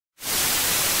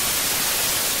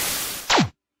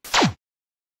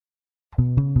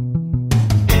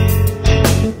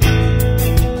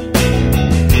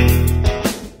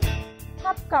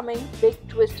upcoming big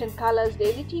twist in colors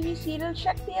daily TV serial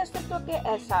Shakti Astitva ke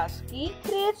Ehsaas ki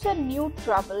creates a new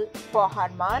trouble for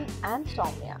Harman and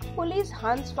Soumya. Police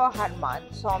hunts for Harman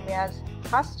Soumya's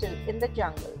hostel in the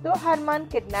jungle. Though Harman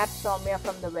kidnaps Soumya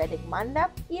from the wedding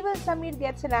mandap, evil Sameer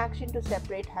gets in action to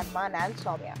separate Harman and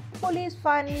Soumya. Police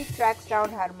finally tracks down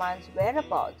Harman's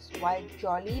whereabouts while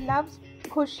Jolly loves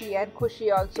Khushi, and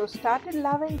Khushi also started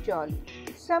loving Jolly.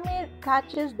 Sameer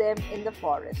catches them in the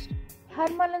forest.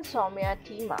 Harman and Soumya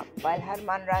team up while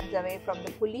Harman runs away from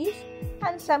the police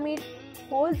and Sameer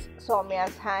holds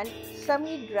Soumya's hand.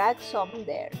 Sameer drags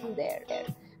Soumya from there.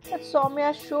 But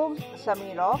Soumya shoves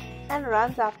Sameer off and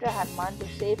runs after Harman to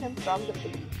save him from the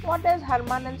police. What does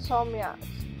Harman and Soumya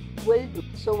will do?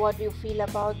 So what do you feel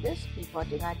about this? Keep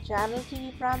watching our channel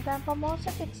TV Prantam for more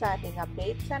such exciting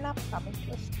updates and upcoming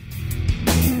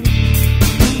twists.